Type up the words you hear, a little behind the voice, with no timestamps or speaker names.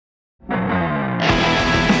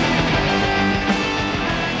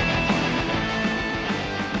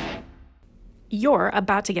you're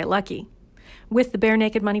about to get lucky with the Bare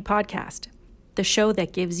Naked Money Podcast, the show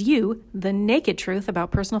that gives you the naked truth about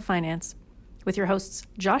personal finance, with your hosts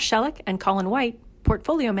Josh Shellick and Colin White,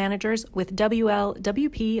 portfolio managers with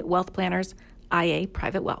WLWP Wealth Planners, IA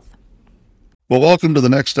Private Wealth. Well, welcome to the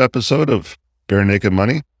next episode of Bare Naked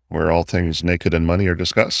Money, where all things naked and money are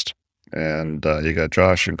discussed. And you got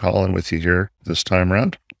Josh and Colin with you here this time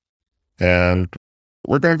around. And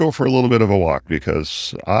we're going to go for a little bit of a walk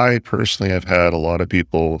because I personally have had a lot of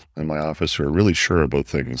people in my office who are really sure about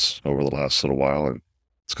things over the last little while. And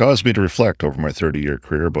it's caused me to reflect over my 30-year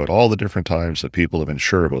career about all the different times that people have been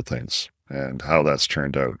sure about things and how that's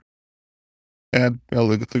turned out. And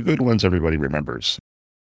the good ones everybody remembers,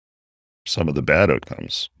 some of the bad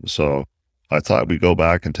outcomes. So I thought we'd go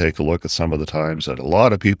back and take a look at some of the times that a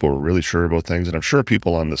lot of people were really sure about things. And I'm sure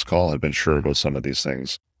people on this call have been sure about some of these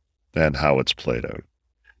things and how it's played out.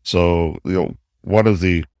 So, one of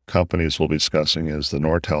the companies we'll be discussing is the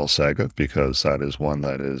Nortel saga, because that is one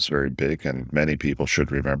that is very big and many people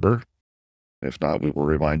should remember. If not, we will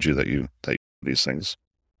remind you that you know these things.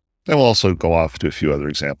 And we'll also go off to a few other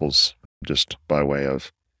examples just by way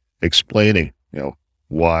of explaining,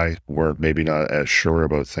 why we're maybe not as sure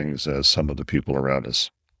about things as some of the people around us.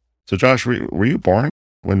 So Josh, were you born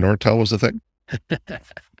when Nortel was a thing?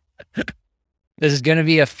 This is going to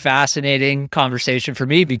be a fascinating conversation for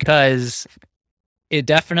me because it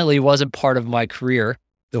definitely wasn't part of my career,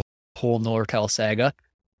 the whole Nortel saga,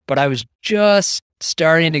 but I was just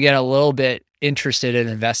starting to get a little bit interested in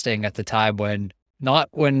investing at the time not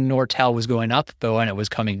when Nortel was going up, but when it was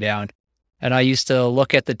coming down. And I used to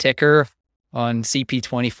look at the ticker on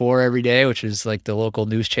CP24 every day, which is like the local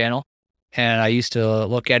news channel. And I used to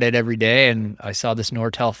look at it every day, and I saw this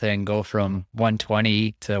Nortel thing go from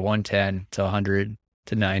 120 to 110 to 100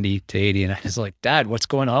 to 90 to 80. And I was like, Dad, what's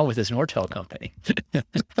going on with this Nortel company?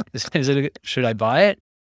 Should I buy it?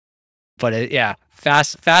 But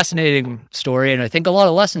fascinating story. And I think a lot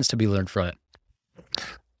of lessons to be learned from it.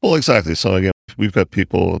 Well, exactly. So again, we've got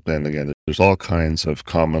people, and again, there's all kinds of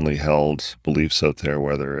commonly held beliefs out there,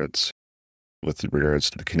 whether it's with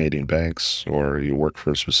regards to the Canadian banks, or you work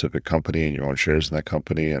for a specific company and you own shares in that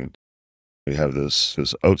company, and we have this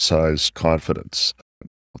outsized confidence.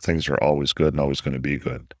 Things are always good and always going to be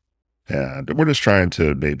good. And we're just trying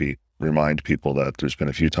to maybe remind people that there's been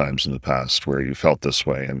a few times in the past where you felt this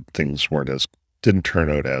way and things didn't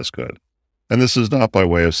turn out as good. And this is not by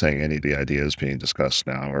way of saying any of the ideas being discussed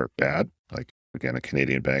now are bad. Like, again, a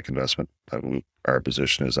Canadian bank investment, our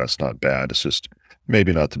position is that's not bad. It's just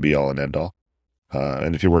maybe not the be all and end all.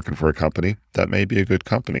 And if you're working for a company, that may be a good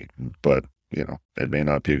company, but, it may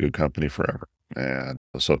not be a good company forever. And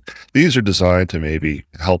so these are designed to maybe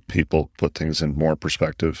help people put things in more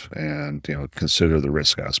perspective and, consider the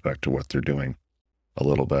risk aspect of what they're doing a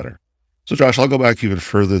little better. So Josh, I'll go back even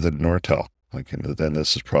further than Nortel. Then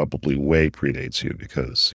this is probably way predates you,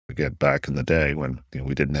 because again, back in the day when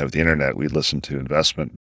we didn't have the internet, we listened to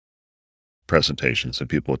investment presentations and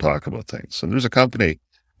people would talk about things. And there's a company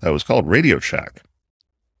that was called Radio Shack.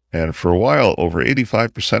 And for a while, over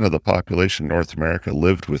 85% of the population in North America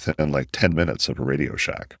lived within like 10 minutes of a Radio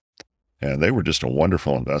Shack. And they were just a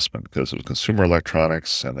wonderful investment because it was consumer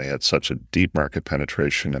electronics, and they had such a deep market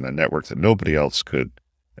penetration and a network that nobody else could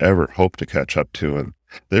ever hope to catch up to. And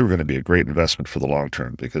they were going to be a great investment for the long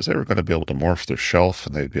term because they were going to be able to morph their shelf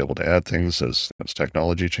and they'd be able to add things as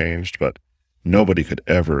technology changed, but nobody could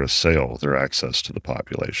ever assail their access to the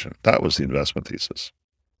population. That was the investment thesis.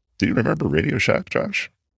 Do you remember Radio Shack,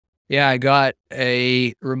 Josh? Yeah, I got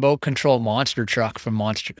a remote control monster truck from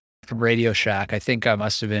Radio Shack. I think I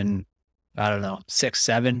must have been, 6,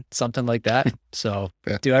 7, something like that. So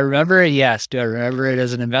yeah. Do I remember it? Yes. Do I remember it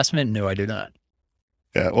as an investment? No, I do not.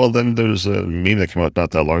 Yeah, well, then there's a meme that came out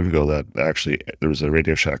not that long ago that actually there was a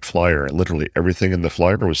Radio Shack flyer, and literally everything in the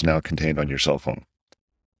flyer was now contained on your cell phone.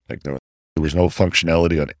 Like there was no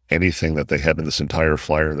functionality on anything that they had in this entire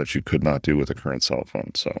flyer that you could not do with a current cell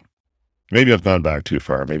phone. So maybe I've gone back too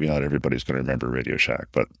far. Maybe not everybody's going to remember Radio Shack,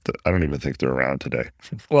 but I don't even think they're around today.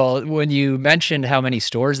 Well, when you mentioned how many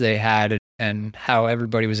stores they had and how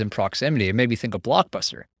everybody was in proximity, it made me think of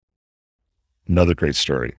Blockbuster. Another great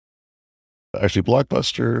story. Actually,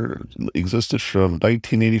 Blockbuster existed from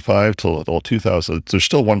 1985 till 2000. There's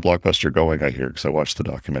still one Blockbuster going, I hear, because I watched the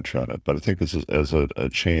documentary on it. But I think this is as a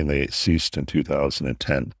chain, they ceased in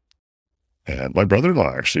 2010. And my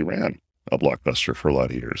brother-in-law actually ran a Blockbuster for a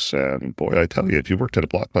lot of years. And boy, I tell you, if you worked at a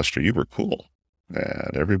Blockbuster, you were cool.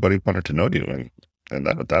 And everybody wanted to know you. And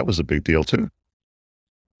that was a big deal too.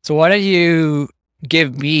 So why don't you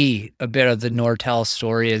give me a bit of the Nortel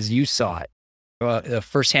story as you saw it, a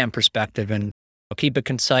firsthand perspective, and keep it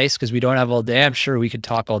concise because we don't have all day. I'm sure we could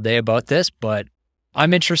talk all day about this, but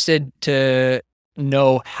I'm interested to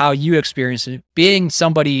know how you experience it, being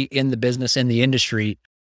somebody in the business, in the industry,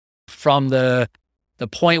 from the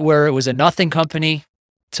point where it was a nothing company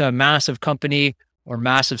to a massive company or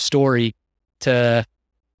massive story to,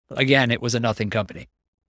 again, it was a nothing company.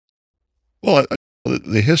 Well,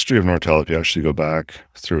 the history of Nortel, if you actually go back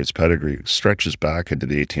through its pedigree, stretches back into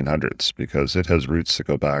the 1800s because it has roots that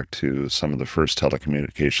go back to some of the first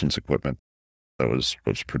telecommunications equipment that was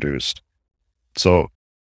produced. So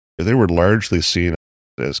they were largely seen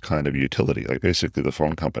as kind of utility, like basically the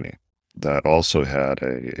phone company that also had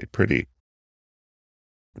a pretty,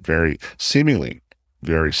 very seemingly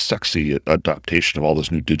very sexy adaptation of all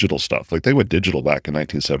this new digital stuff. Like they went digital back in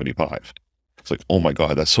 1975. It's like, oh my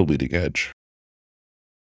God, that's so leading edge.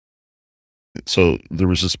 So there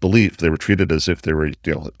was this belief they were treated as if they were,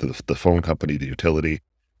 the phone company, the utility,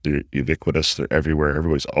 they're ubiquitous, they're everywhere,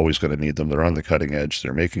 everybody's always going to need them, they're on the cutting edge,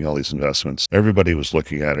 they're making all these investments. Everybody was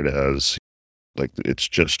looking at it as like it's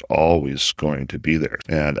just always going to be there.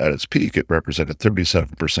 And at its peak, it represented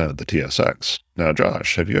 37% of the TSX. Now,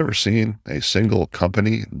 Josh, have you ever seen a single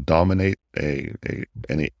company dominate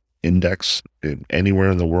any index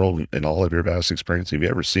anywhere in the world in all of your vast experience? Have you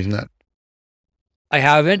ever seen that? I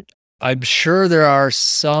haven't. I'm sure there are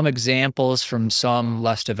some examples from some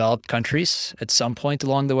less developed countries at some point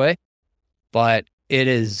along the way, but it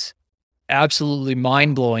is absolutely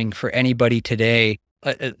mind-blowing for anybody today,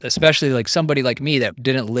 especially like somebody like me that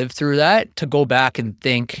didn't live through that, to go back and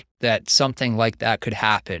think that something like that could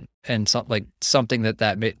happen and something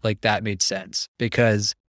that made sense,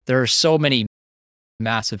 because there are so many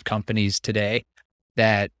massive companies today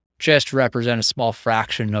that just represent a small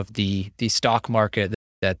fraction of the stock market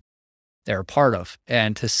that they're a part of.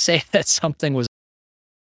 And to say that something was,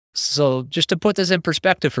 so just to put this in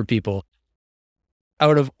perspective for people,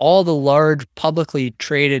 out of all the large publicly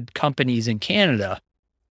traded companies in Canada,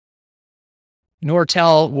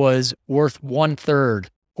 Nortel was worth 1/3,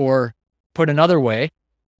 or put another way,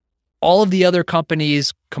 all of the other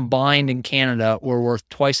companies combined in Canada were worth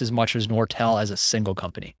twice as much as Nortel as a single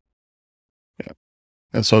company. Yeah.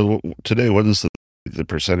 And so today, what is the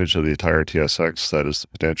percentage of the entire TSX that is the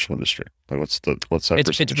financial industry? Like what's that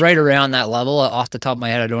percentage? It's right around that level. Off the top of my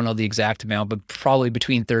head, I don't know the exact amount, but probably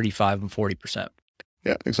between 35 and 40%.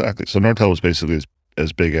 Yeah, exactly. So Nortel was basically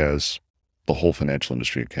as big as the whole financial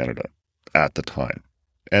industry in Canada at the time.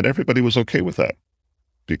 And everybody was okay with that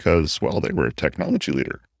because, well, they were a technology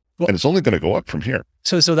leader. Well, and it's only going to go up from here.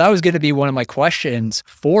 So that was going to be one of my questions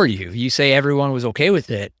for you. You say everyone was okay with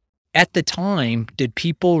it. At the time, did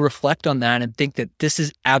people reflect on that and think that this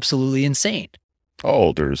is absolutely insane?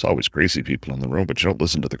 Oh, there's always crazy people in the room, but you don't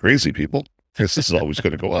listen to the crazy people because this is always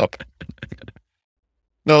going to go up.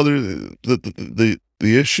 No, the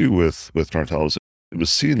issue with Nortel is it was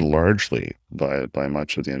seen largely by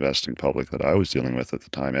much of the investing public that I was dealing with at the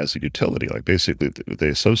time as a utility. Like basically they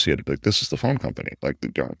associated, like, this is the phone company. Like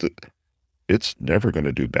it's never going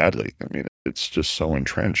to do badly. I mean, it's just so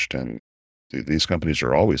entrenched, and these companies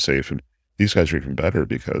are always safe, and these guys are even better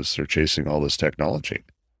because they're chasing all this technology.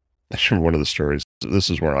 I remember one of the stories, this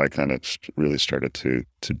is where I kind of really started to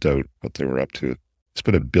doubt what they were up to.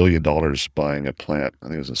 Spent $1 billion buying a plant. I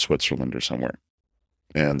think it was in Switzerland or somewhere.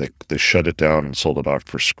 And they shut it down and sold it off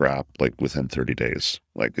for scrap, like within 30 days.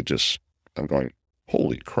 Like I'm going,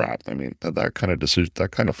 holy crap. I mean, that kind of decision,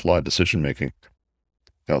 that kind of flawed decision-making,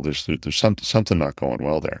 there's something not going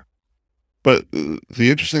well there. But the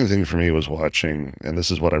interesting thing for me was watching, and this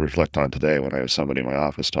is what I reflect on today when I have somebody in my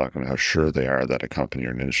office talking about how sure they are that a company or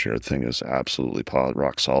an industry or thing is absolutely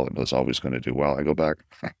rock solid and is always going to do well. I go back,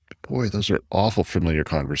 boy, those are awful familiar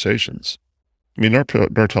conversations. I mean,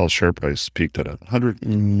 Nortel's share price peaked at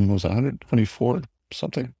 124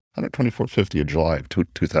 something, 124.50 in July of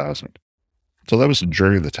 2000. So that was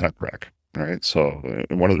during the tech wreck, right? So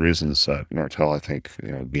one of the reasons that Nortel, I think,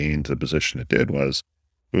 gained the position it did was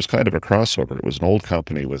it was kind of a crossover. It was an old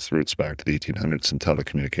company with roots back to the 1800s in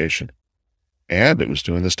telecommunication. And it was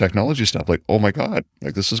doing this technology stuff like, oh my God,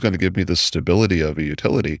 like this is going to give me the stability of a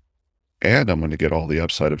utility, and I'm going to get all the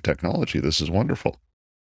upside of technology. This is wonderful.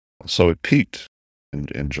 So it peaked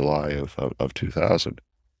in July of 2000.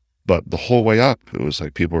 But the whole way up, it was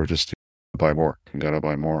like people were just, buy more, you got to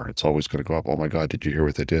buy more. It's always going to go up. Oh my God, did you hear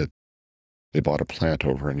what they did? They bought a plant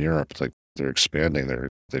over in Europe. It's like they're expanding.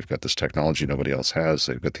 They've got this technology nobody else has.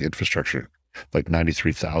 They've got the infrastructure. Like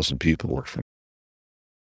 93,000 people work for them.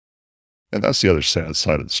 And that's the other sad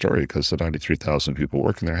side of the story, because the 93,000 people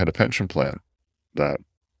working there had a pension plan that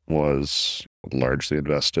was largely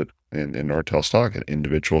invested in Nortel stock and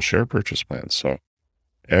individual share purchase plans. So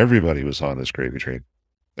Everybody was on this gravy train.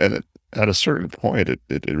 And at a certain point,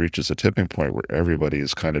 it reaches a tipping point where everybody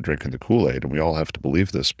is kind of drinking the Kool-Aid, and we all have to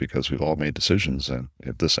believe this because we've all made decisions, and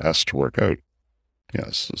this has to work out.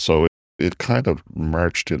 Yes. So it kind of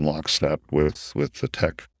marched in lockstep with the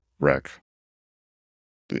tech wreck,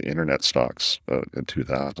 the internet stocks in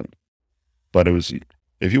 2000. But it was,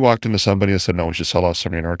 if you walked into somebody and said, no, we should sell off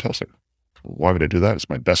some of your Nortels, like, why would I do that? It's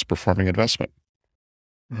my best performing investment.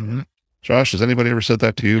 Mm-hmm. Josh, has anybody ever said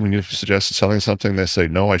that to you when you suggested selling something? They say,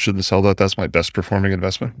 no, I shouldn't sell that. That's my best performing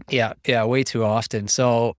investment. Yeah, way too often.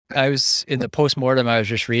 So I was in the postmortem, I was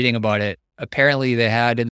just reading about it. Apparently they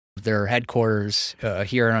had in their headquarters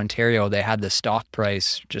here in Ontario, they had the stock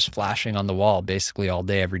price just flashing on the wall basically all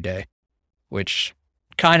day, every day, which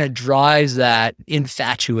kind of drives that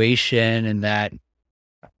infatuation and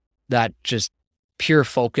that just pure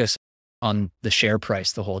focus on the share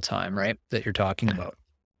price the whole time, right? That you're talking about.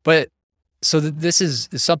 But so this is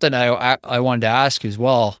something I wanted to ask you as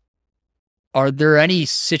well. Are there any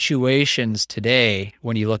situations today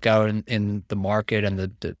when you look out in the market and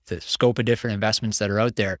the scope of different investments that are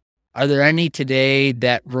out there? Are there any today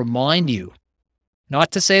that remind you, not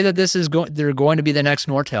to say that they're going to be the next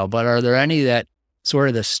Nortel, but are there any that sort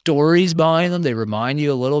of the stories behind them, they remind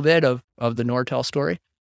you a little bit of the Nortel story?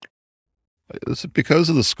 It's because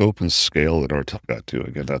of the scope and scale that Nortel got to.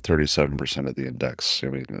 Again, that 37% of the index. I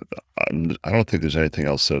mean, I don't think there's anything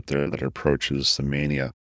else out there that approaches the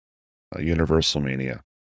mania, universal mania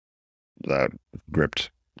that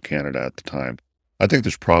gripped Canada at the time. I think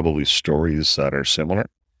there's probably stories that are similar,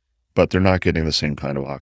 but they're not getting the same kind of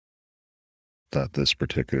octave that this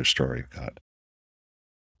particular story got.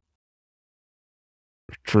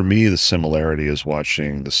 For me, the similarity is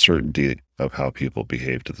watching the certainty of how people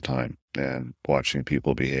behaved at the time and watching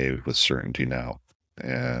people behave with certainty now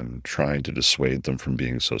and trying to dissuade them from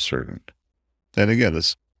being so certain. And again,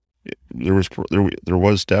 there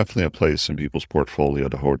was definitely a place in people's portfolio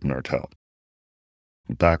to hold Nortel.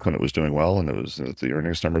 Back when it was doing well and the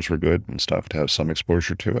earnings numbers were good and stuff, to have some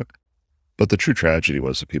exposure to it. But the true tragedy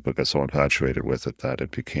was that people got so infatuated with it that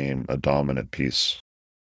it became a dominant piece.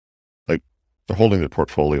 Like, they're holding their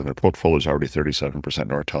portfolio, and their portfolio is already 37%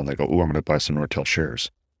 Nortel, and they go, "Oh, I'm going to buy some Nortel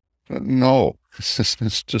shares." No,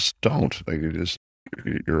 it's just don't. Like,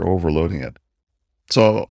 you're overloading it.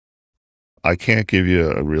 So I can't give you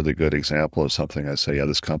a really good example of something I say, yeah,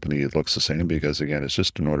 this company looks the same, because again, it's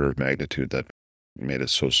just an order of magnitude that made it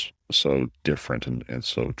so different and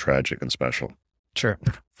so tragic and special. Sure.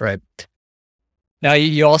 Right. Now,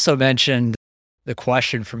 you also mentioned the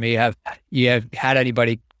question for me, have you had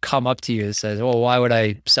anybody come up to you and says, "Oh, why would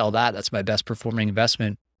I sell that? That's my best performing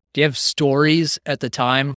investment." Do you have stories at the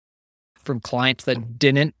time from clients that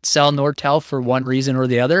didn't sell Nortel for one reason or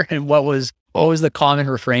the other? And what was the common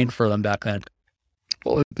refrain for them back then?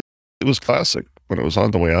 Well, it was classic. When it was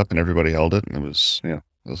on the way up and everybody held it, and it was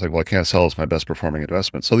like, well, I can't sell. It's my best performing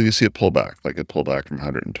investment. So you see it pull back, like it pulled back from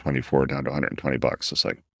 124 down to $120. It's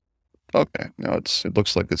like, okay, it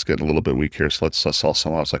looks like it's getting a little bit weak here. So let's sell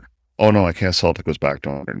some. I was like, oh no, I can't sell it. It goes back to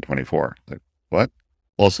 124. Like, what?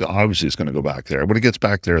 Well, obviously it's going to go back there. When it gets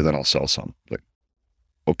back there, then I'll sell some. Like,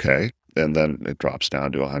 okay. And then it drops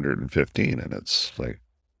down to 115, and it's like,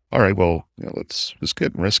 all right, well, let's just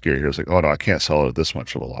get riskier here. It's like, oh no, I can't sell it at this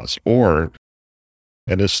much of a loss. Most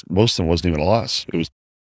of them wasn't even a loss. It was,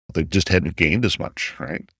 they just hadn't gained as much,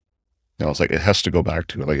 right? It's like, it has to go back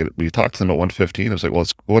to, like, we talked to them at 115. It's like, well,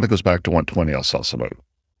 when it goes back to 120, I'll sell some out.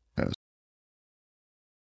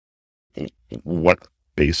 What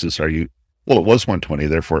basis are you? Well, it was 120,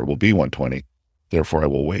 therefore it will be 120. Therefore I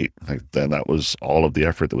will wait. Like, then that was all of the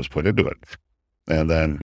effort that was put into it. And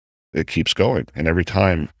then it keeps going. And every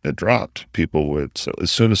time it dropped, people would, so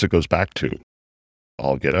as soon as it goes back to,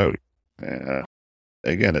 I'll get out.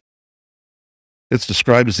 Again, it's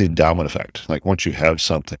described as the endowment effect. Like, once you have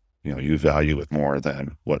something, you value it more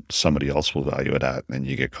than what somebody else will value it at, and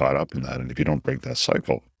you get caught up in that. And if you don't break that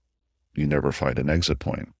cycle, you never find an exit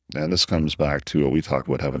point. And this comes back to what we talk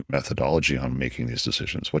about, having methodology on making these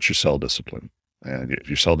decisions. What's your sell discipline? And if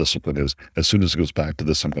your sell discipline is, as soon as it goes back to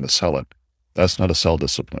this, I'm going to sell it. That's not a sell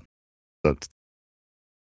discipline. That's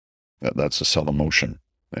a sell emotion.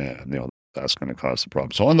 And, that's going to cause the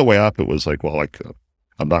problem. So on the way up, it was like, well,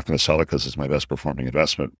 I'm not going to sell it because it's my best performing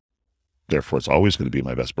investment. Therefore, it's always going to be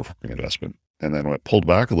my best performing investment. And then when it pulled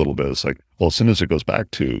back a little bit, it's like, well, as soon as it goes back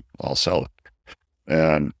to, I'll sell it.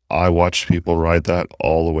 And I watched people ride that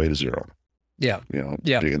all the way to zero. Yeah.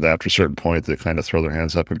 And after a certain point, they kind of throw their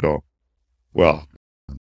hands up and go, well,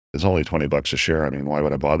 it's only $20 a share. I mean, why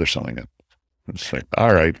would I bother selling it? It's like,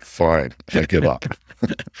 all right, fine. I give up.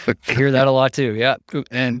 I hear that a lot too. Yeah.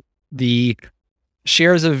 And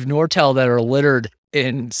shares of Nortel that are littered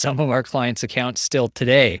in some of our clients' accounts still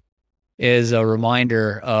today is a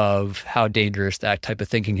reminder of how dangerous that type of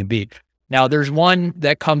thinking can be. Now, there's one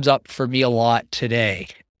that comes up for me a lot today,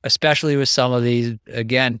 especially with some of these,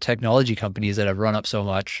 again, technology companies that have run up so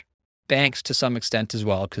much, banks to some extent as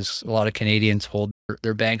well, because a lot of Canadians hold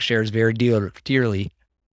their bank shares very dearly.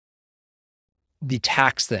 The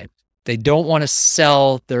tax thing. They don't want to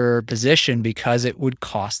sell their position because it would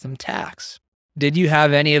cost them tax. Did you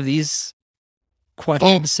have any of these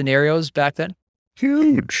scenarios back then?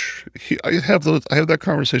 Huge. I have that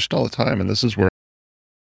conversation all the time, and this is where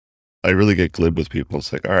I really get glib with people.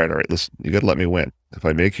 It's like, all right, listen, you got to let me win. If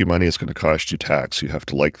I make you money, it's going to cost you tax. You have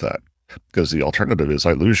to like that, because the alternative is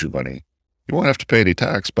I lose you money. You won't have to pay any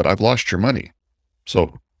tax, but I've lost your money.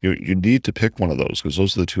 So you need to pick one of those, because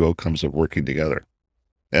those are the two outcomes of working together.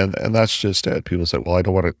 And that's just it. People say, well, I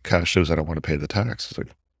don't want to cash those. I don't want to pay the tax. It's like,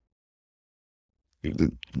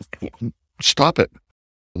 stop it.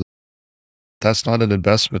 That's not an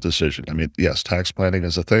investment decision. I mean, yes, tax planning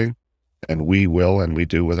is a thing, and we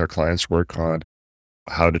do with our clients work on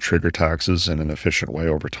how to trigger taxes in an efficient way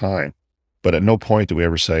over time. But at no point do we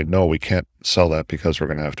ever say, no, we can't sell that because we're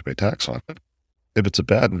going to have to pay tax on it. If it's a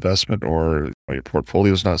bad investment, or your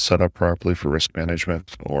portfolio is not set up properly for risk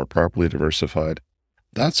management or properly diversified,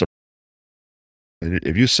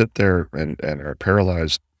 if you sit there and are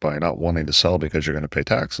paralyzed by not wanting to sell because you're going to pay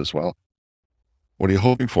taxes, well, what are you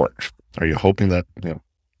hoping for? Are you hoping that the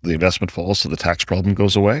investment falls so the tax problem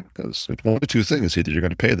goes away? Because it's one of the two things. Either you're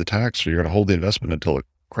going to pay the tax or you're going to hold the investment until it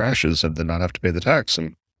crashes and then not have to pay the tax.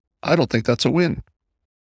 And I don't think that's a win.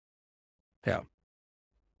 Yeah.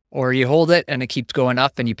 Or you hold it and it keeps going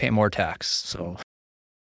up and you pay more tax. So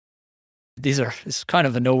it's kind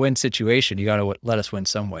of a no-win situation. You got to let us win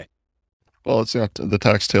some way. Well, it's not the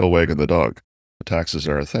tax tail wagging the dog. The taxes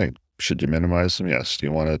are a thing. Should you minimize them? Yes. Do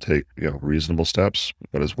you want to take reasonable steps?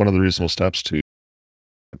 But is one of the reasonable steps to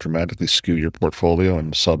dramatically skew your portfolio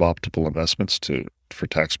and suboptimal investments for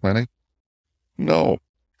tax planning? No.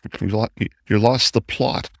 You lost the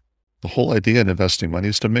plot. The whole idea in investing money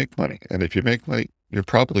is to make money. And if you make money, you're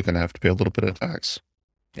probably going to have to pay a little bit of tax.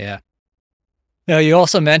 Yeah. Now, you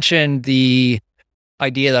also mentioned the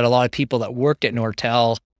idea that a lot of people that worked at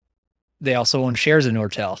Nortel, they also own shares in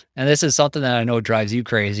Nortel. And this is something that I know drives you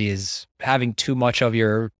crazy, is having too much of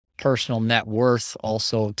your personal net worth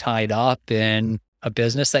also tied up in a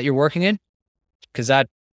business that you're working in. Because I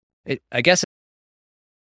guess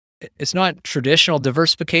it's not traditional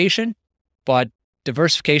diversification, but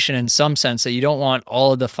diversification in some sense that you don't want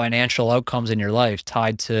all of the financial outcomes in your life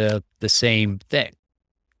tied to the same thing.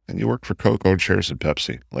 And you work for Coke, own shares in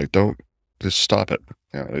Pepsi. Like, don't just stop it.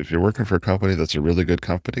 If you're working for a company that's a really good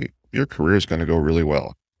company, your career is going to go really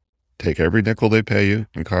well. Take every nickel they pay you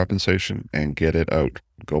in compensation and get it out.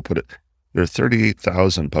 Go put it. There are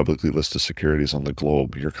 38,000 publicly listed securities on the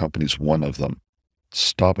globe. Your company's one of them.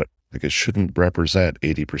 Stop it. Like, it shouldn't represent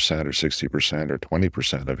 80% or 60% or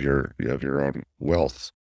 20% of your own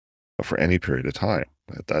wealth for any period of time.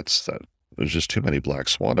 There's just too many black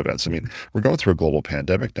swan events. I mean, we're going through a global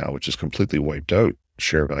pandemic now, which has completely wiped out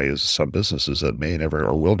share values of some businesses that may never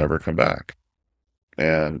or will never come back.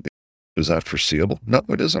 And is that foreseeable? No,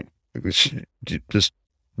 it isn't. Just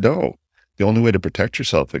no. The only way to protect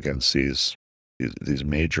yourself against these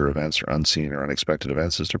major events or unseen or unexpected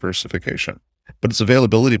events is diversification. But it's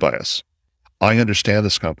availability bias. I understand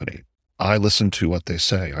this company. I listen to what they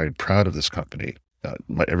say. I'm proud of this company.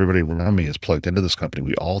 Everybody around me is plugged into this company.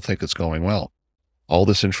 We all think it's going well. All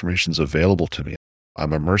this information is available to me.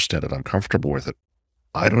 I'm immersed in it. I'm comfortable with it.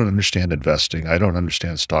 I don't understand investing. I don't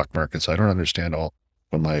understand stock markets. I don't understand all.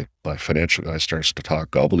 When my financial guy starts to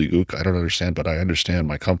talk gobbledygook, I don't understand, but I understand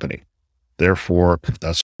my company. Therefore,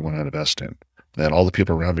 that's what I want to invest in. And all the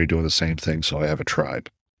people around me are doing the same thing, so I have a tribe.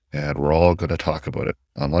 And we're all going to talk about it.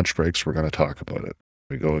 On lunch breaks, we're going to talk about it.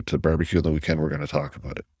 We go to barbecue on the weekend, we're going to talk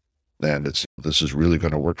about it. And this is really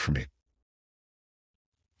going to work for me.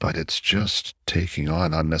 But it's just taking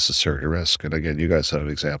on unnecessary risk. And again, you guys have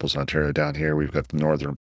examples in Ontario. Down here, we've got the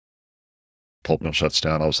Northern pulp mill shuts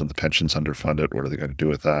down. All of a sudden, the pension's underfunded. What are they going to do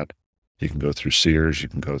with that? You can go through Sears. You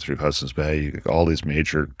can go through Hudson's Bay. All these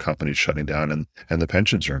major companies shutting down, and the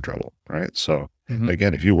pensions are in trouble, right? So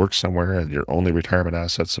again, if you work somewhere and your only retirement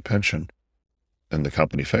asset's a pension, and the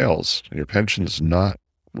company fails, your pension is not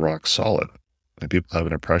rock solid. And people have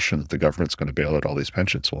an impression that the government's going to bail out all these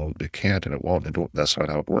pensions. Well, it can't and it won't. That's not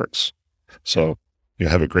how it works. So you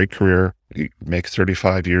have a great career. You make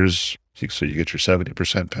 35 years, so you get your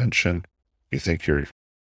 70% pension. You think you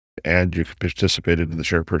participated in the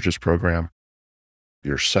share purchase program,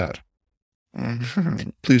 you're set.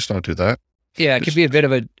 Please don't do that. Yeah, it could be a bit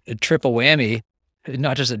of a triple whammy,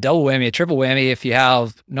 not just a double whammy, a triple whammy. If you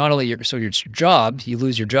have not only your job, you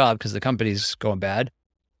lose your job because the company's going bad.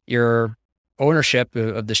 Your ownership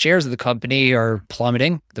of the shares of the company are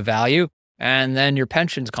plummeting, the value, and then your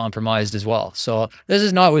pension's compromised as well. So this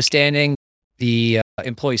is notwithstanding the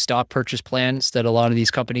employee stock purchase plans that a lot of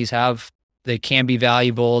these companies have. They can be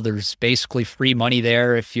valuable. There's basically free money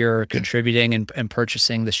there if you're contributing and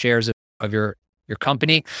purchasing the shares of your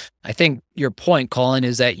company. I think your point, Colin,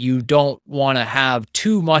 is that you don't want to have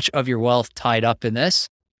too much of your wealth tied up in this.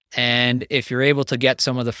 And if you're able to get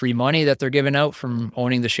some of the free money that they're giving out from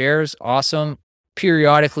owning the shares, awesome.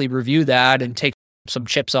 Periodically review that and take some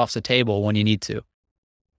chips off the table when you need to.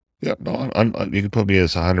 Yeah, no, you can put me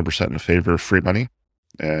as 100% in favor of free money,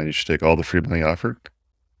 and you should take all the free money offered,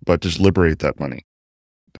 but just liberate that money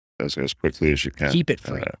as quickly as you can. Keep it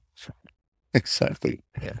free. Exactly.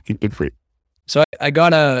 Yeah. Keep it free. So I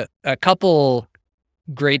got a couple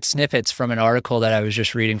great snippets from an article that I was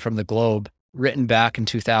just reading from the Globe, written back in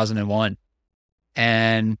 2001.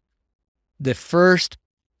 And the first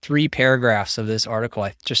 3 paragraphs of this article,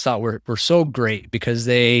 I just thought were so great because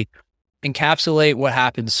they encapsulate what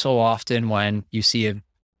happens so often when you see a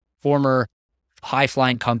former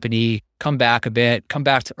high-flying company come back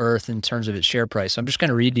to earth in terms of its share price. So I'm just going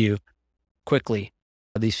to read to you quickly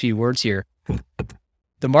these few words here.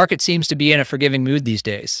 The market seems to be in a forgiving mood these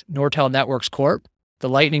days. Nortel Networks Corp., the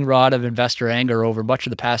lightning rod of investor anger over much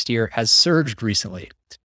of the past year, has surged recently,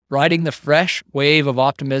 riding the fresh wave of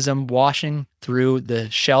optimism washing through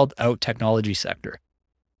the shelled-out technology sector.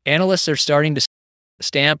 Analysts are starting to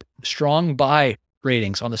stamp strong buy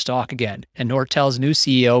ratings on the stock again, and Nortel's new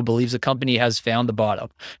CEO believes the company has found the bottom,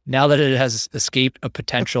 now that it has escaped a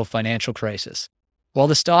potential financial crisis. While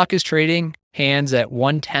the stock is trading hands at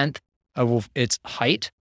 1/10 of its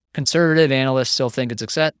height, conservative analysts still think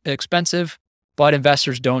it's expensive, but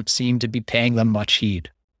investors don't seem to be paying them much heed.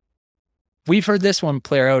 We've heard this one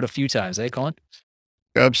play out a few times, eh, Colin?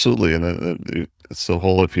 Absolutely, and it's the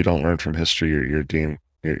whole: if you don't learn from history, you're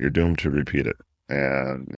doomed to repeat it.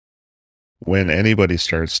 And when anybody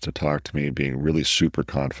starts to talk to me being really super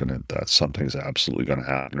confident that something's absolutely going to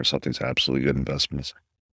happen or something's absolutely good investments,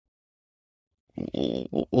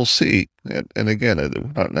 we'll see. And again,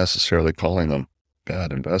 we're not necessarily calling them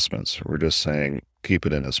bad investments. We're just saying keep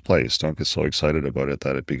it in its place. Don't get so excited about it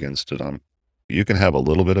that it begins to dump. You can have a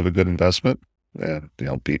little bit of a good investment, and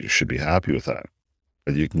you should be happy with that.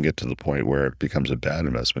 But you can get to the point where it becomes a bad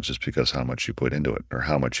investment just because how much you put into it or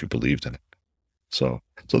how much you believed in it. So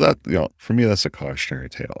that, for me, that's a cautionary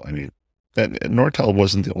tale. I mean, and Nortel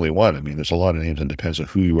wasn't the only one. I mean, there's a lot of names, and it depends on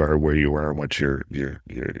who you are, where you are, and what your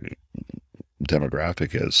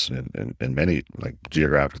demographic is, and many, like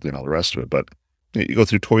geographically and all the rest of it. But you go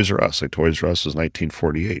through Toys R Us. Like Toys R Us was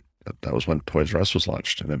 1948. That was when Toys R Us was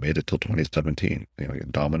launched, and it made it till 2017. A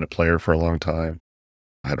dominant player for a long time.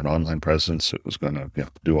 Had an online presence. It was going to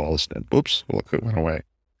do all this, and oops, look, it went away.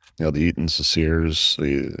 The Eatons, the Sears,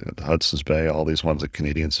 the Hudson's Bay, all these ones that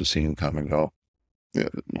Canadians have seen come and go.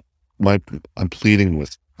 I'm pleading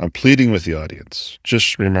with the audience.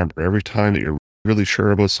 Just remember, every time that you're really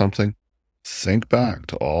sure about something, think back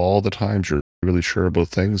to all the times you're really sure about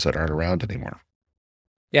things that aren't around anymore.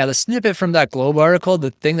 Yeah, the snippet from that Globe article,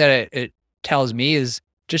 the thing that it tells me is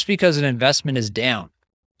just because an investment is down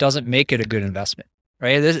doesn't make it a good investment,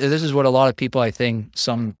 right? This is what a lot of people, I think,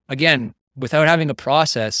 again, without having a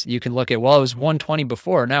process, you can look at, well, it was 120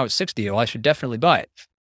 before, now it's 60. Well, I should definitely buy it.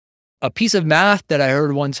 A piece of math that I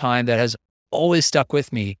heard one time that has always stuck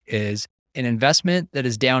with me is an investment that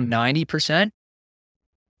is down 90%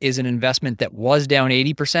 is an investment that was down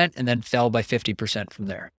 80% and then fell by 50% from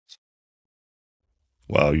there.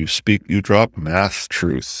 Wow, you drop math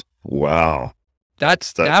truth. Wow.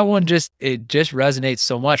 That one just resonates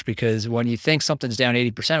so much because when you think something's down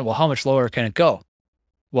 80%, well, how much lower can it go?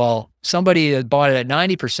 Well, somebody that bought it at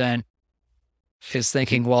 90% is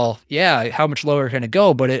thinking, well, yeah, how much lower can it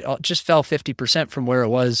go? But it just fell 50% from where it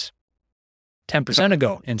was 10%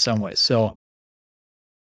 ago in some ways. So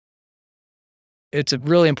it's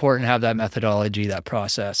really important to have that methodology, that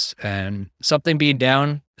process. And something being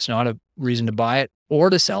down is not a reason to buy it or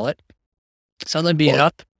to sell it. Something being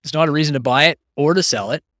up is not a reason to buy it or to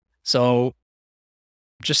sell it. So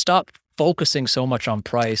just stop focusing so much on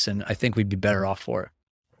price, and I think we'd be better off for it.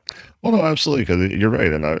 Well, no, absolutely, because you're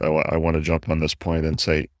right. And I want to jump on this point and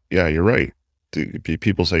say, yeah, you're right.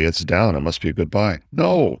 People say it's down, it must be a good buy.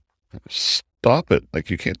 No, stop it. Like,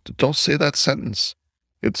 don't say that sentence.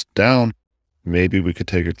 It's down. Maybe we could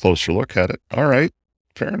take a closer look at it. All right,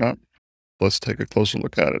 fair enough. Let's take a closer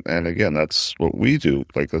look at it. And again, that's what we do.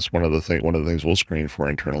 Like, that's one of the things we'll screen for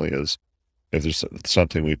internally is If there's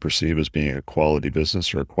something we perceive as being a quality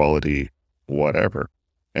business or a quality whatever,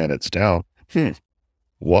 and it's down,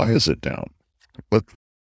 why is it down?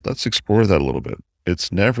 Let's explore that a little bit.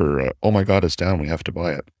 It's never, oh my God, it's down, we have to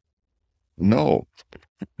buy it. No,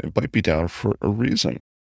 it might be down for a reason.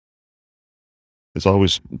 It's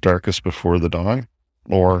always darkest before the dawn,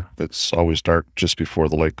 or it's always dark just before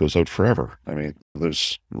the light goes out forever. I mean,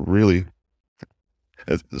 there's really,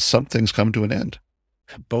 some things come to an end.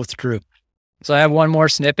 Both true. So I have one more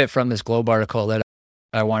snippet from this Globe article that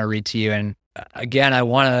I want to read to you. And again, I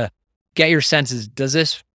want to get your senses. Does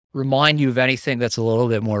this remind you of anything that's a little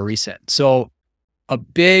bit more recent? So a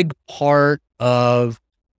big part of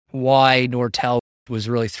why Nortel was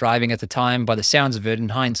really thriving at the time, by the sounds of it, in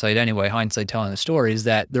hindsight anyway, hindsight telling the story, is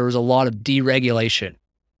that there was a lot of deregulation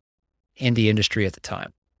in the industry at the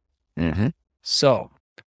time. Mm-hmm. So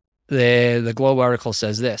the Globe article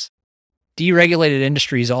says this: deregulated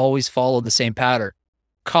industries always follow the same pattern.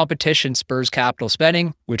 Competition spurs capital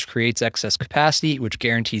spending, which creates excess capacity, which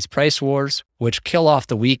guarantees price wars, which kill off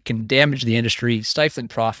the weak and damage the industry, stifling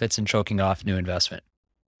profits and choking off new investment.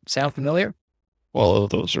 Sound familiar? Well,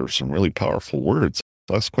 those are some really powerful words.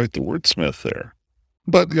 That's quite the wordsmith there.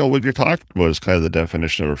 But, what you're talking about is kind of the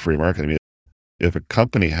definition of a free market. I mean, if a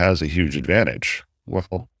company has a huge advantage,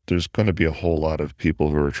 well, there's going to be a whole lot of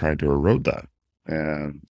people who are trying to erode that.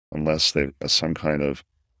 And unless they've some kind of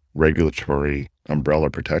regulatory umbrella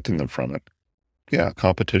protecting them from it, yeah,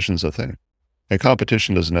 competition's a thing. And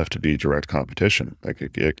competition doesn't have to be direct competition. Like,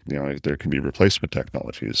 there can be replacement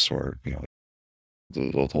technologies, or,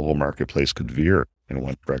 the whole marketplace could veer in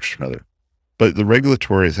one direction or another. But the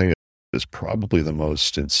regulatory thing is probably the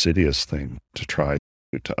most insidious thing to try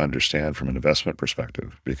to understand from an investment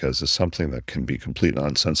perspective, because it's something that can be completely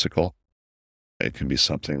nonsensical. It can be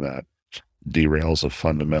something that derails a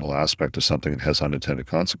fundamental aspect of something that has unintended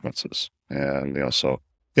consequences. And, the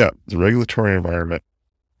regulatory environment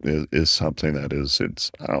is something that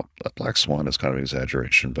a black swan is kind of an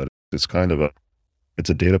exaggeration, but it's kind of it's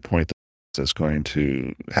a data point that's going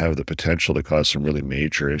to have the potential to cause some really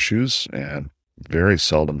major issues, and very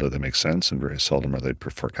seldom do they make sense, and very seldom are they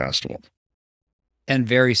forecastable. And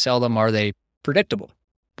very seldom are they predictable,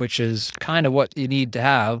 which is kind of what you need to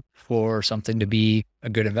have for something to be a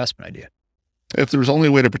good investment idea. If there was only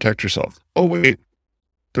a way to protect yourself. Oh, wait,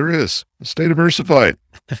 there is. Stay diversified.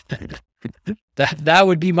 That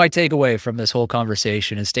would be my takeaway from this whole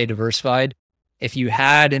conversation, is stay diversified. If you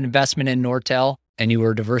had an investment in Nortel and you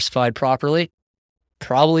were diversified properly,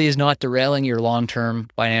 probably is not derailing your long-term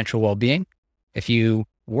financial well-being. If you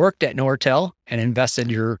worked at Nortel and invested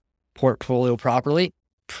your portfolio properly,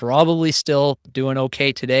 probably still doing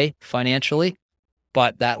okay today financially,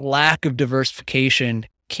 but that lack of diversification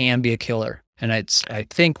can be a killer. And I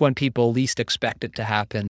think when people least expect it to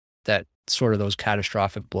happen, that sort of those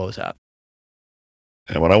catastrophic blows up.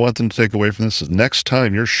 And what I want them to take away from this is, next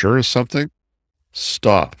time you're sure of something,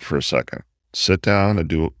 stop for a second. Sit down and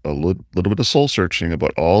do a little bit of soul searching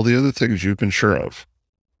about all the other things you've been sure of.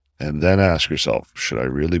 And then ask yourself, should I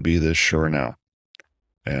really be this sure now?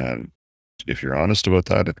 And if you're honest about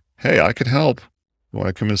that, hey, I can help. You want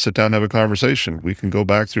to come and sit down and have a conversation? We can go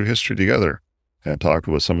back through history together and talk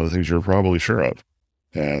about some of the things you're probably sure of.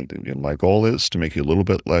 And my goal is to make you a little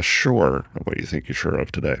bit less sure of what you think you're sure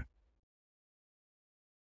of today.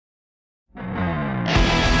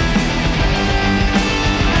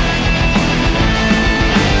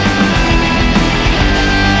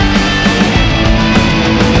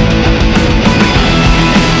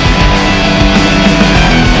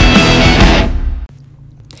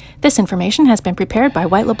 This information has been prepared by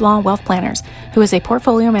White LeBlanc Wealth Planners, who is a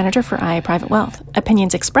portfolio manager for IA Private Wealth.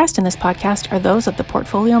 Opinions expressed in this podcast are those of the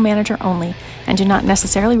portfolio manager only and do not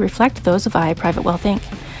necessarily reflect those of IA Private Wealth Inc.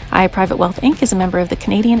 IA Private Wealth Inc. is a member of the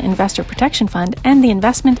Canadian Investor Protection Fund and the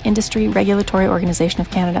Investment Industry Regulatory Organization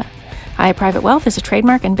of Canada. IA Private Wealth is a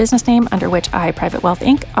trademark and business name under which IA Private Wealth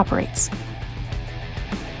Inc. operates.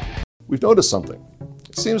 We've noticed something.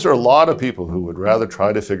 It seems there are a lot of people who would rather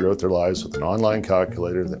try to figure out their lives with an online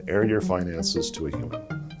calculator than air your finances to a human.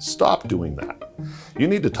 Stop doing that. You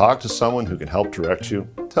need to talk to someone who can help direct you,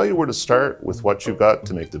 tell you where to start with what you've got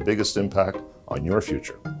to make the biggest impact on your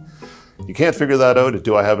future. You can't figure that out at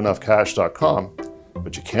doihaveenoughcash.com,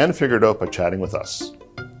 but you can figure it out by chatting with us.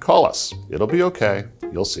 Call us. It'll be okay.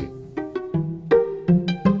 You'll see.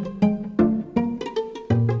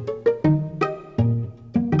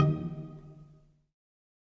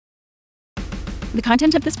 The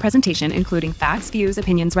content of this presentation, including facts, views,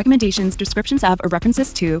 opinions, recommendations, descriptions of, or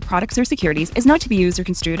references to products or securities, is not to be used or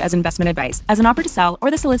construed as investment advice, as an offer to sell,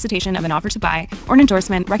 or the solicitation of an offer to buy, or an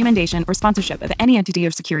endorsement, recommendation, or sponsorship of any entity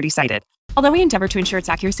or security cited. Although we endeavor to ensure its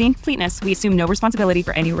accuracy and completeness, we assume no responsibility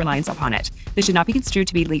for any reliance upon it. This should not be construed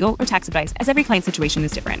to be legal or tax advice, as every client situation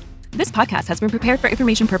is different. This podcast has been prepared for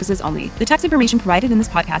information purposes only. The tax information provided in this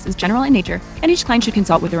podcast is general in nature, and each client should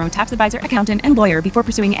consult with their own tax advisor, accountant, and lawyer before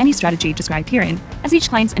pursuing any strategy described herein, as each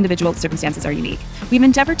client's individual circumstances are unique. We've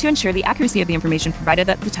endeavored to ensure the accuracy of the information provided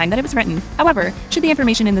at the time that it was written. However, should the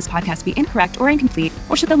information in this podcast be incorrect or incomplete,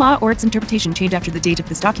 or should the law or its interpretation change after the date of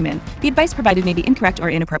this document, the advice provided may be incorrect or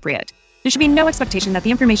inappropriate. There should be no expectation that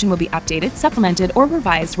the information will be updated, supplemented, or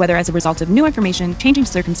revised, whether as a result of new information, changing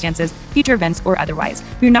circumstances, future events, or otherwise.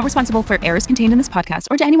 We are not responsible for errors contained in this podcast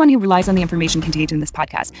or to anyone who relies on the information contained in this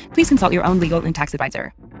podcast. Please consult your own legal and tax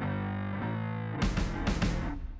advisor.